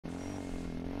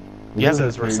Yeah, It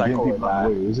says says recycle or die.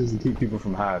 It's just to keep people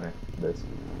from hiding, basically.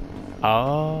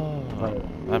 Oh,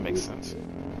 that makes sense.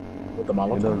 With the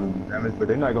Molotov? Damage, but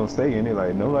they're not gonna stay in it.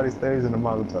 Like nobody stays in the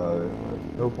Molotov.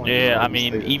 Like, no point. Yeah, I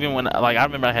mean, even when like I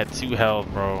remember I had 2 health,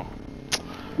 bro,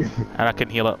 and I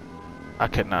couldn't heal up. I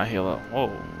could not heal up. Whoa,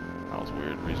 that was a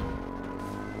weird reason.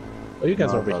 Oh, you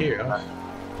guys are over here, huh?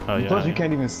 Oh yeah. Plus, you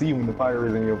can't even see when the fire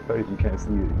is in your face. You can't see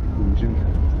it. You shoot.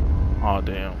 Oh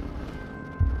damn.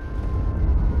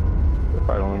 That's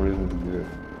probably the only reason to do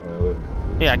it.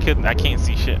 Yeah, I can't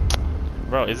see shit.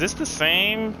 Bro, is this the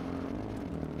same?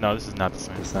 No, this is not the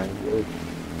same. The same. Yeah.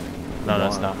 No,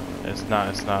 that's not. It's not.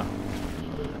 It's not.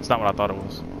 It's not what I thought it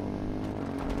was.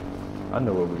 I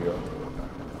know where we are.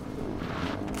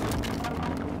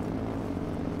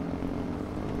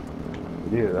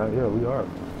 Yeah, yeah, we are.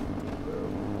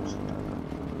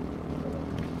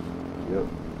 Yep.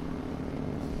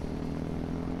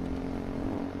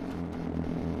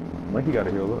 Like you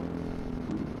gotta heal up.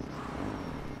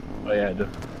 Oh yeah, I do.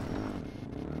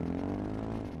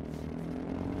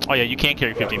 Oh yeah, you can't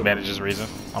carry 15 bandages, reason.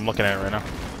 I'm looking at it right now.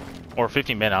 Or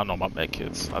 15 bandages, I don't know about med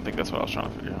kits. I think that's what I was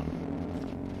trying to figure out.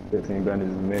 15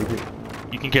 bandages med kit?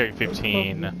 You can carry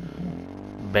 15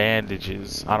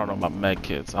 bandages. I don't know about med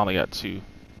kits. I only got 2.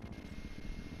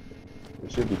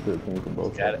 It should be 15 for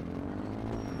both. Got it.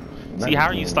 See, how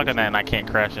are you stuck in that and I can't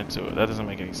crash into it? That doesn't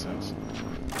make any sense.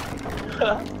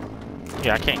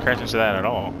 Yeah, I can't crash into that at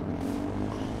all.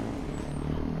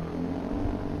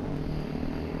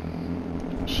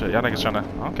 Shit, y'all niggas trying to...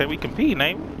 Okay, we compete,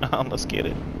 ain't we? Let's get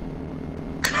it.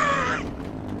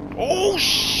 Oh,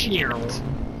 shit!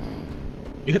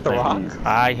 You hit the rock?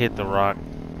 I hit the rock.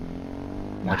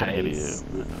 Like an Nice. idiot.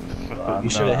 You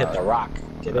should have hit the rock.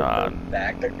 Get it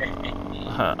back there.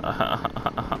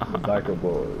 Biker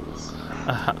boys.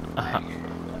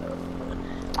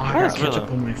 I got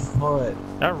ketchup on my foot.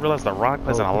 I realized The Rock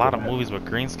plays in a lot of movies with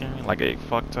green screen, like a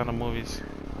fuck ton of movies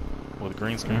with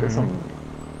green screen.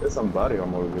 There's some body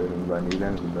armor over there that anybody needs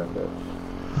energy back there.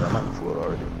 That might be full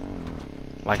already.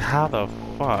 Like how the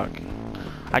fuck?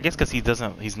 I guess because he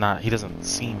doesn't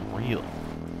seem real.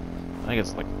 I think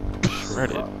it's like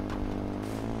shredded.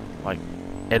 Like,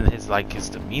 and his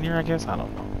demeanor, I guess, I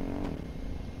don't know.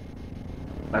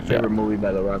 My favorite movie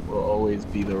by The Rock will always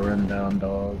be The Rundown,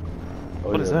 dog.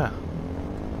 What is that?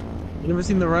 You never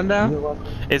seen The Rundown?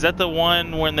 Is that the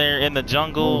one when they're in the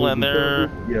jungle and they're...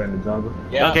 Yeah, in the jungle.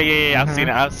 Yeah. Okay, yeah, I've seen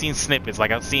it. I've seen snippets.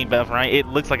 Like, I've seen Beth, right? It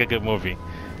looks like a good movie.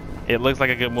 It looks like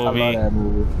a good movie. I love that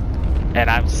movie. And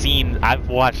I've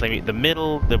watched like the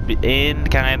middle, the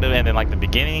end, kind of, and then like the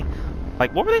beginning.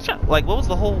 Like, what were they trying? Like, what was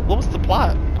the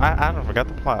plot? I don't forgot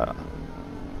the plot.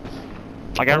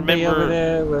 Like, I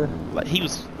remember, like, he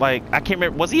was like, I can't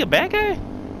remember. Was he a bad guy?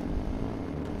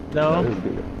 No.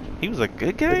 He was a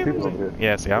good guy?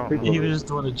 Yeah, see, I don't remember. He was just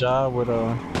doing a job with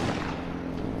the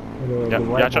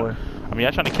white boy. I mean,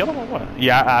 y'all trying to kill him or what?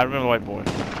 Yeah, I remember the white boy.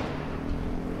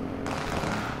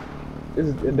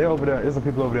 They're over there. There's some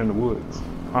people over there in the woods.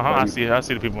 I see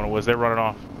the people in the woods. They're running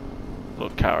off.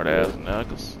 Little coward ass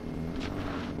niggas.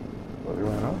 Oh, they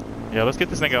running off? Yeah, let's get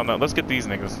this nigga on the. Let's get these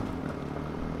niggas.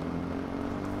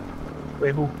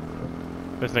 Wait, who?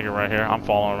 This nigga right here. I'm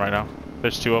following right now.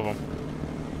 There's 2 of them.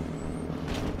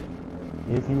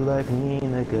 If you like me,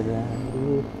 like a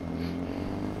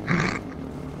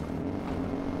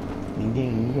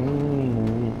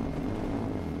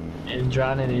And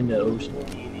drowning in the ocean.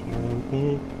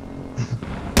 He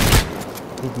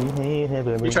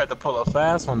tried to pull a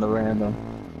fast one, the random.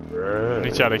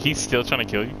 He's still trying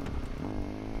to kill you.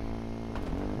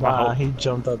 Nah, he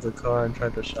jumped out the car and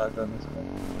tried to shotgun his guy.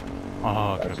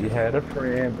 Oh, okay. You had a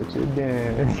friend, but you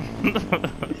didn't.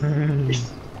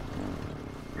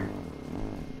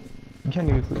 You can't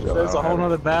even switch. There's a whole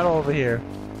nother battle over here.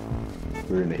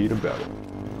 We're in the heat of battle.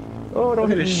 Oh, don't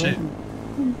hit his shit.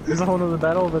 There's a whole nother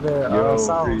battle over there.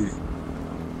 South.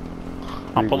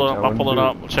 I'm pulling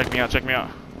up. Check me out.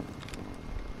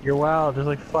 You're wild. There's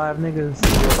like 5 niggas.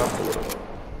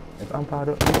 If I'm powered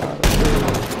up,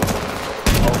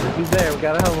 Oh, if he's there, we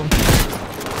gotta help him.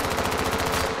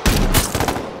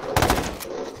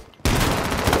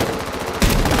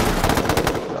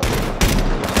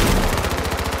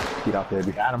 Get out there,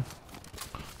 Got him.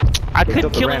 I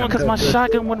couldn't kill him because my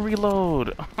shotgun wouldn't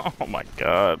reload. Oh my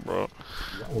god, bro.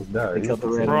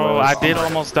 Bro, I did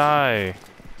almost die.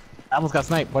 I almost got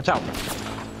sniped. Watch out.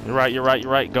 You're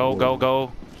right.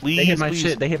 Go. Please, They hit my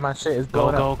shit. They hit my shit. It's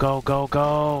go.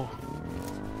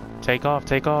 Take off.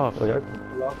 Oh, yeah.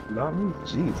 Not me.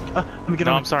 Jeez. Let me get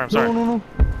on. I'm sorry. No.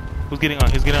 Who's getting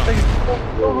on?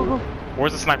 Go.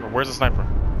 Where's the sniper?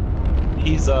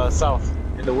 He's south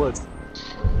in the woods.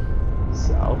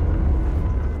 South?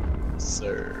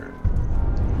 sir.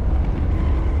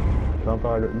 Jump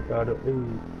out of, you got it.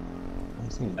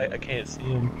 I can't see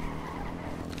him.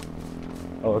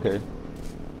 Oh, okay.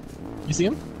 You see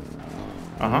him?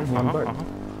 On the bike.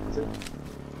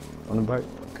 On the bike.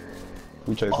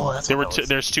 We chasing. Oh, that's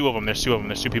There's two of them. There's two of them.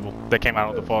 There's two people that came out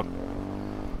of the fog.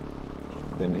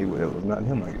 Then it was not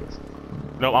him, I guess.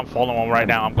 No, I'm following him right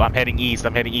now. I'm heading east.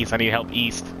 I'm heading east. I need help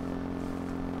east.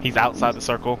 He's outside the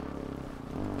circle.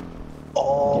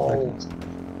 Oh.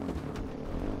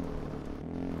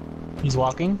 He's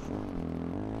walking?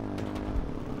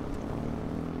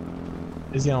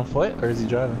 Is he on foot or is he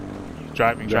driving?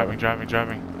 Driving.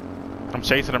 I'm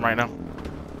chasing him right now.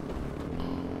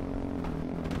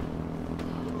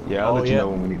 Yeah, I'll let you know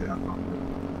when we need to help.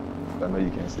 I know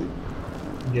you can't see.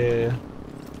 Yeah.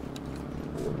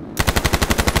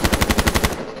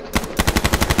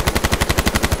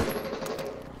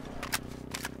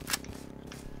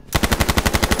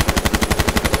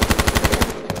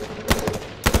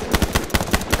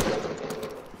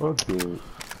 Okay.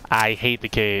 I hate the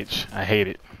cage. I hate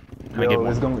it.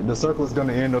 Yo, the circle is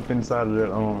gonna end up inside of that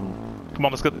Come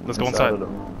on, let's go inside.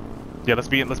 Yeah, let's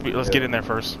get in there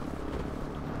first.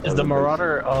 Is the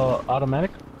Marauder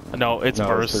automatic? No, it's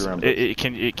burst. It's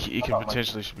It can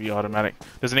potentially should be automatic.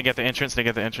 Doesn't it get the entrance? They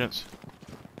get the entrance.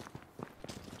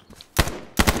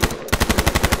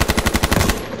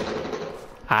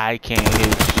 I can't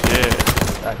hit shit.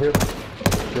 I hit him.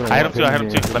 I hit him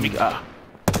too. Let me.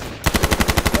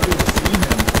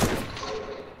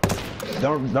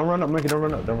 Don't run up, Mickey. Don't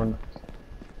run up.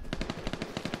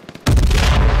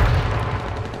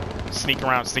 Sneak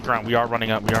around. We are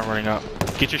running up.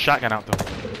 Get your shotgun out though.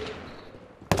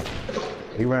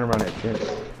 He ran around that fence.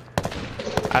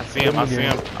 I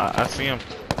see him.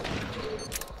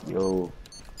 Yo.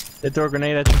 They throw a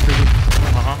grenade at you.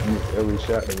 Every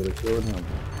shot that would have killed him.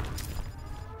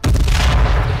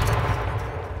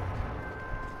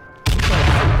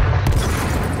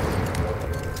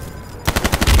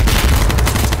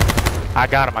 I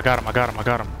got him.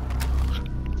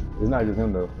 It's not just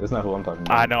him though. It's not who I'm talking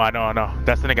about. I know.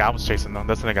 That's the nigga I was chasing though.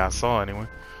 That's the nigga I saw anyway.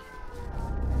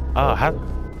 Oh, how?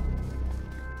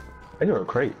 Hey, you're a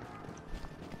crate.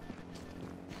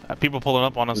 People pulling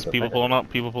up on us. People pulling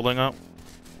up.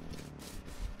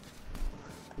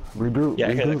 Regroup. Yeah,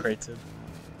 I got a crate too.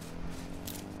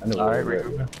 Alright,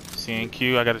 regroup.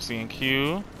 CNQ. I got a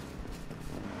CNQ.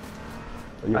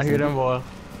 I hear them, boy.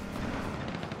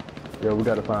 Yeah, we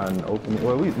gotta find an opening.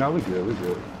 Well, we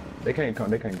good. They can't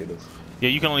get us. Yeah,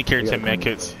 you can only carry 10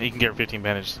 medkits. You can carry 15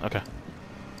 bandages. Okay.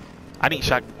 I need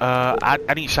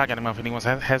shotgun ammo if anyone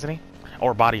has any,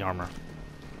 or body armor.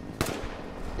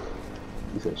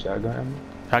 You said shotgun ammo?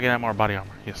 Shotgun ammo or body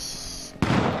armor? Yes.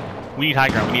 We need high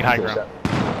ground.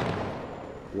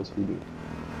 Yes, we do.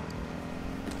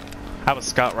 I have a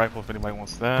scout rifle if anybody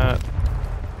wants that.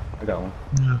 I got one.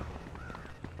 Yeah.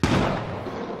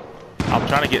 I'm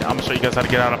gonna show you guys how to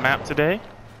get out of map today.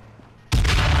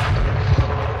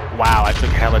 Wow, I took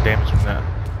hella damage from that.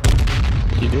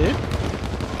 You did?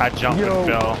 I jumped and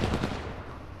fell.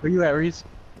 Where you at, Reese?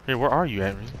 Here, where are you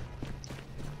at, Reese?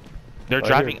 They're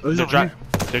driving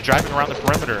around the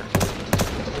perimeter.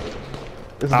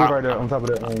 This is right there on top of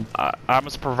that. I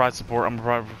must provide support. I'm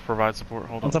gonna provide support.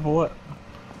 Hold on. On top of what?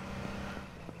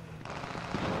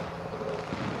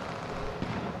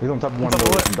 He's on top of one of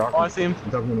those dark. Oh, I see him. On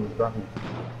top of one of those dark.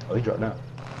 Oh, he dropped down.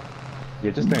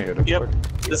 Yeah, just stay here. Yep.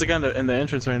 There's a guy in the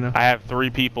entrance right now. I have 3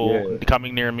 people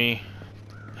coming near me.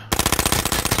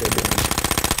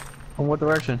 From what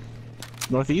direction?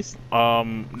 Northeast?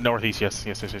 Northeast. Yes.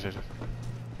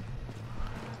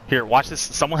 Here, watch this.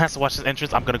 Someone has to watch this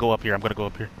entrance. I'm gonna go up here.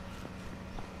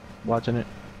 Watching it.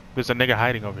 There's a nigga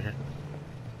hiding over here.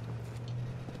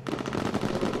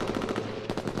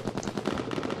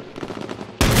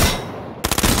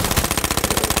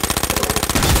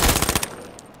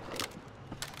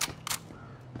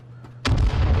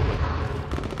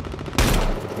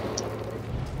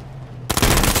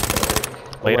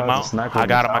 Laid him out. I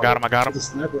got him. There's a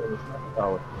sniper in the sniper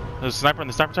tower. There's a sniper in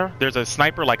the sniper tower? There's a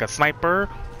sniper, like a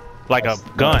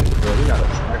gun. Well, he's not a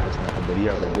sniper, but he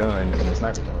has a gun in the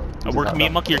sniper tower. Me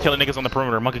and Monkey are killing niggas on the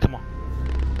perimeter. Monkey, come on.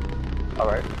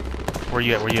 Alright. Where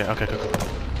you at? Okay, cool.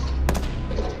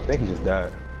 I think he just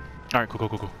died. Alright,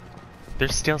 cool.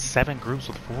 There's still 7 groups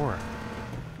with 4.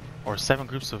 Or 7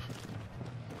 groups of...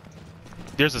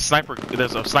 There's a sniper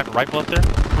rifle up there.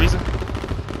 Reason?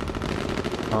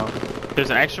 There's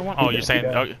an extra one? Oh, you're saying...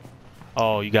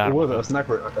 Oh, you got it. It was a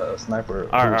sniper.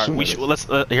 Alright. Let's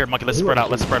here, Monkey. Let's spread out.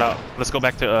 Let's go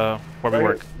back to where we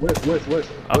work. West.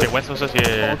 Okay, west.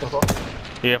 Yeah.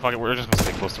 Yeah, fuck it. We're just gonna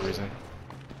stay close to Reason.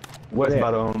 West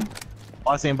about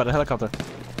Oh, I see him by the helicopter.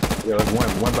 Yeah, there's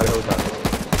one by the helicopter.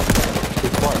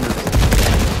 His partners.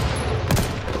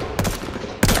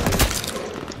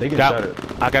 They get shot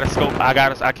at. I got a scope.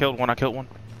 I killed one.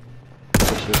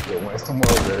 It's two more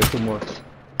over there. It's two more.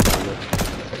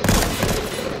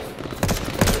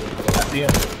 I see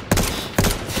him.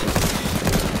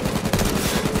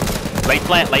 Lay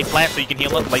flat so you can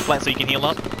heal up. Lay flat so you can heal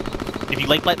up. If you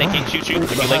lay flat, they can't shoot you.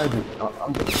 If you lay...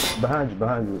 I'm behind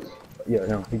you. Yeah,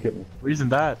 him. He killed me. Reason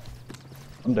that.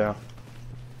 I'm down.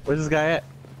 Where's this guy at?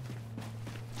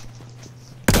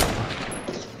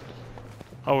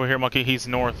 Over here, Monkey. He's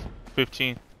north.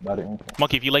 15.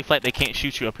 Monkey, if you lay flat, they can't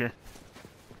shoot you up here.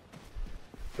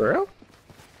 For real?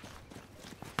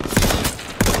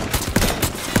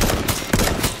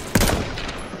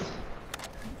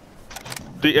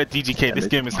 DGK, this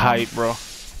game is hype, bro.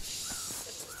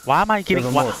 Why am I getting...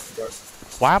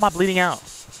 Why am I bleeding out?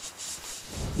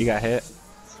 You got hit.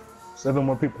 7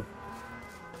 more people.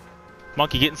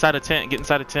 Monkey, get inside a tent. Get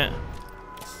inside a tent.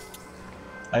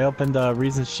 I opened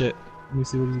Reason shit. Let me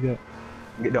see what he's got.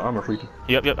 Get the armor, freaky.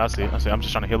 Yep, I see it. I'm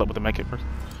just trying to heal up with the medkit first.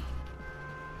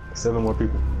 7 more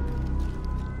people.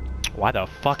 Why the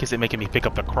fuck is it making me pick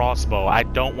up the crossbow? I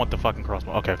don't want the fucking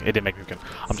crossbow. Okay, it didn't make me good.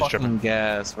 I'm just tripping.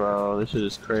 Gas, bro. This shit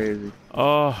is crazy.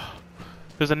 Oh,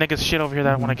 there's a nigga's shit over here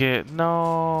that I want to get.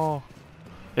 No,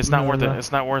 it's not worth it.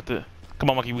 It's not worth it. Come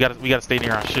on, Monkey. We gotta stay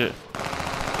near our shit.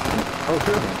 Oh,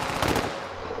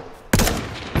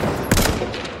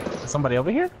 sure. Is somebody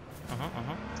over here?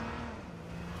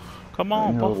 Come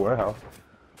on, bro. Warehouse.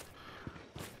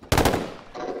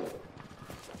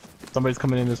 Somebody's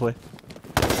coming in this way.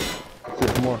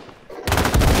 6 more.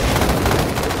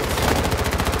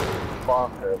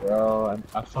 Fuck her, bro.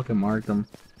 I fucking marked them.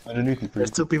 Underneath you, freaky.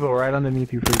 There's 2 people right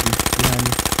underneath you, freaky. Behind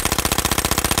me.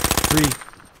 3.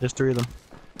 There's 3 of them.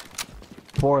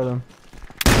 4 of them.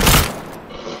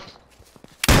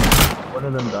 One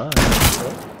of them died.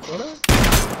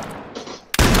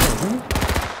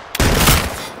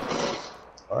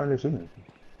 Why are they shooting?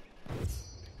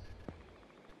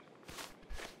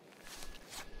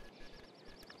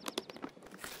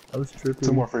 I was tripping.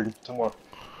 2 more, freaky. 2 more.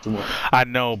 2 more. I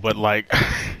know, but like...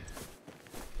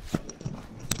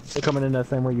 They're coming in that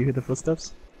same way you hear the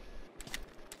footsteps?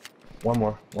 1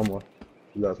 more.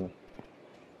 Last one.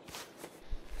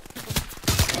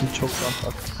 You choked on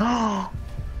fuck.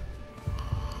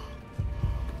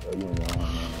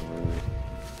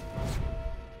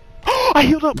 I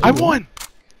healed up! I won!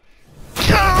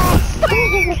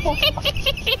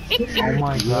 Oh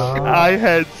my god. I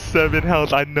had 7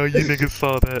 health. I know you niggas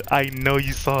saw that. I know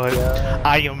you saw it. Yeah.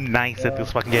 I am nice at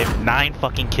this fucking game. 9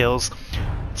 fucking kills.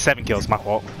 7 kills, my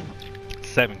fault.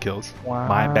 7 kills. Wow.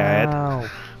 My bad.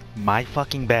 My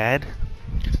fucking bad.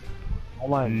 Oh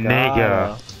my god.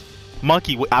 Nigga.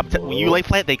 Monkey, when you lay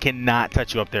flat, they cannot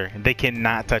touch you up there. They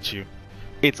cannot touch you.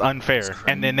 It's unfair.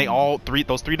 And then those 3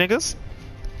 niggas,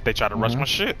 they try to rush my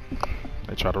shit.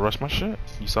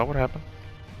 You saw what happened.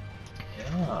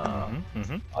 Yeah.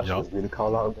 I should really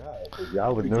call out guys.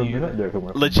 Y'all would never been up there.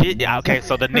 Legit, yeah, okay,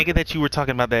 so the nigga that you were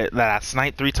talking about that I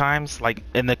sniped 3 times, like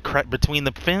in the between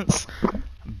the fence,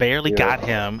 barely got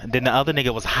him. Then the other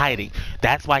nigga was hiding.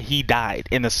 That's why he died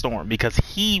in the storm, because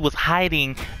he was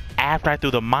hiding after I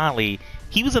threw the molly.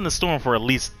 He was in the storm for at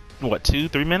least, what,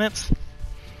 2-3 minutes?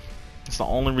 That's the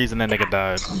only reason that nigga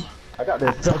died. I got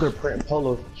that feather print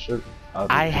polo shirt.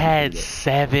 I had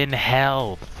 7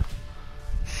 health.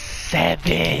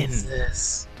 7!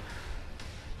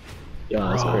 Yo,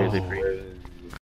 that's crazy.